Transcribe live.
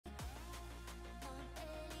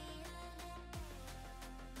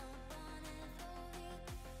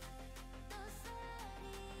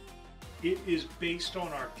It is based on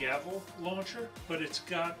our gavel launcher, but it's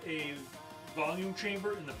got a volume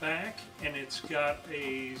chamber in the back, and it's got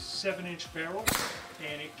a 7-inch barrel,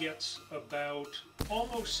 and it gets about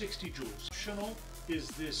almost 60 joules. Optional is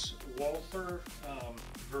this Walther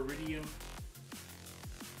Viridian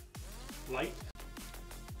light,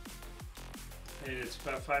 and it's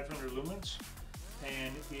about 500 lumens,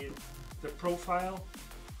 and the profile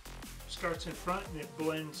starts in front and it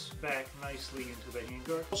blends back nicely into the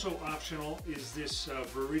handguard. Also optional is this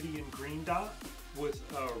Viridian green dot with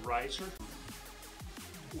a riser.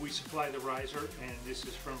 We supply the riser, and this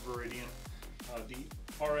is from Viridian. The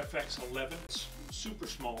RFX 11, it's super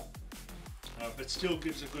small, but still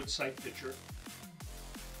gives a good sight picture.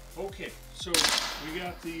 Okay, so we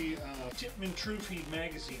got the Tippmann True Feed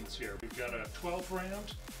magazines here. We've got a 12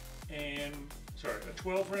 round and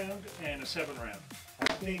a 7 round. I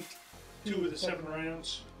think 2 of the 7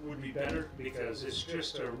 rounds would be better because it's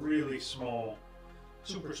just a really small,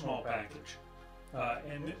 super small package.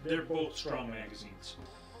 And they're both strong magazines.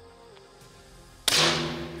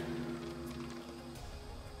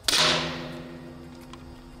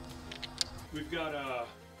 We've got a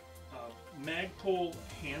Magpul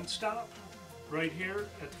hand stop right here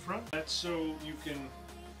at the front. That's so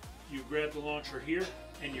you grab the launcher here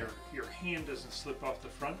and your hand doesn't slip off the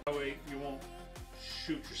front. That way you won't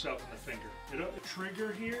shoot yourself in the finger. The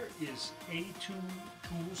trigger here is A2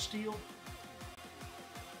 tool steel.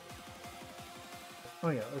 Oh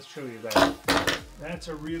yeah, let's show you that. That's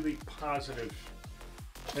a really positive,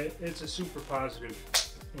 it's a super positive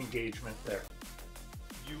engagement there.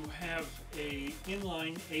 You have a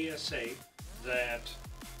inline ASA that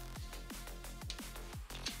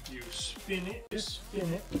you spin it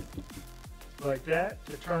like that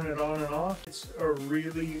to turn it on and off. It's a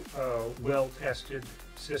really well-tested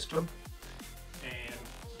system, and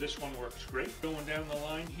this one works great. Going down the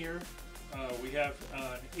line here, we have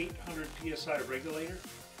an 800 PSI regulator.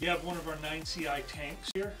 We have one of our 9CI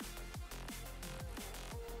tanks here.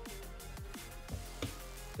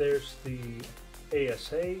 There's the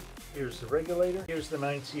ASA, here's the regulator, here's the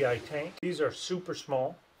 9CI tank. These are super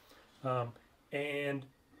small, and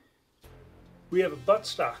we have a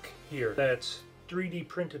buttstock here that's 3D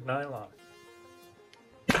printed nylon.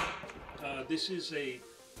 This is a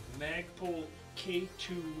Magpul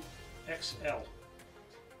K2 XL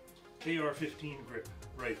AR-15 grip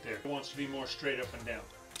right there. It wants to be more straight up and down,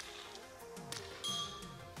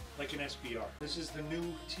 like an SBR. This is the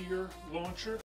new TYR launcher.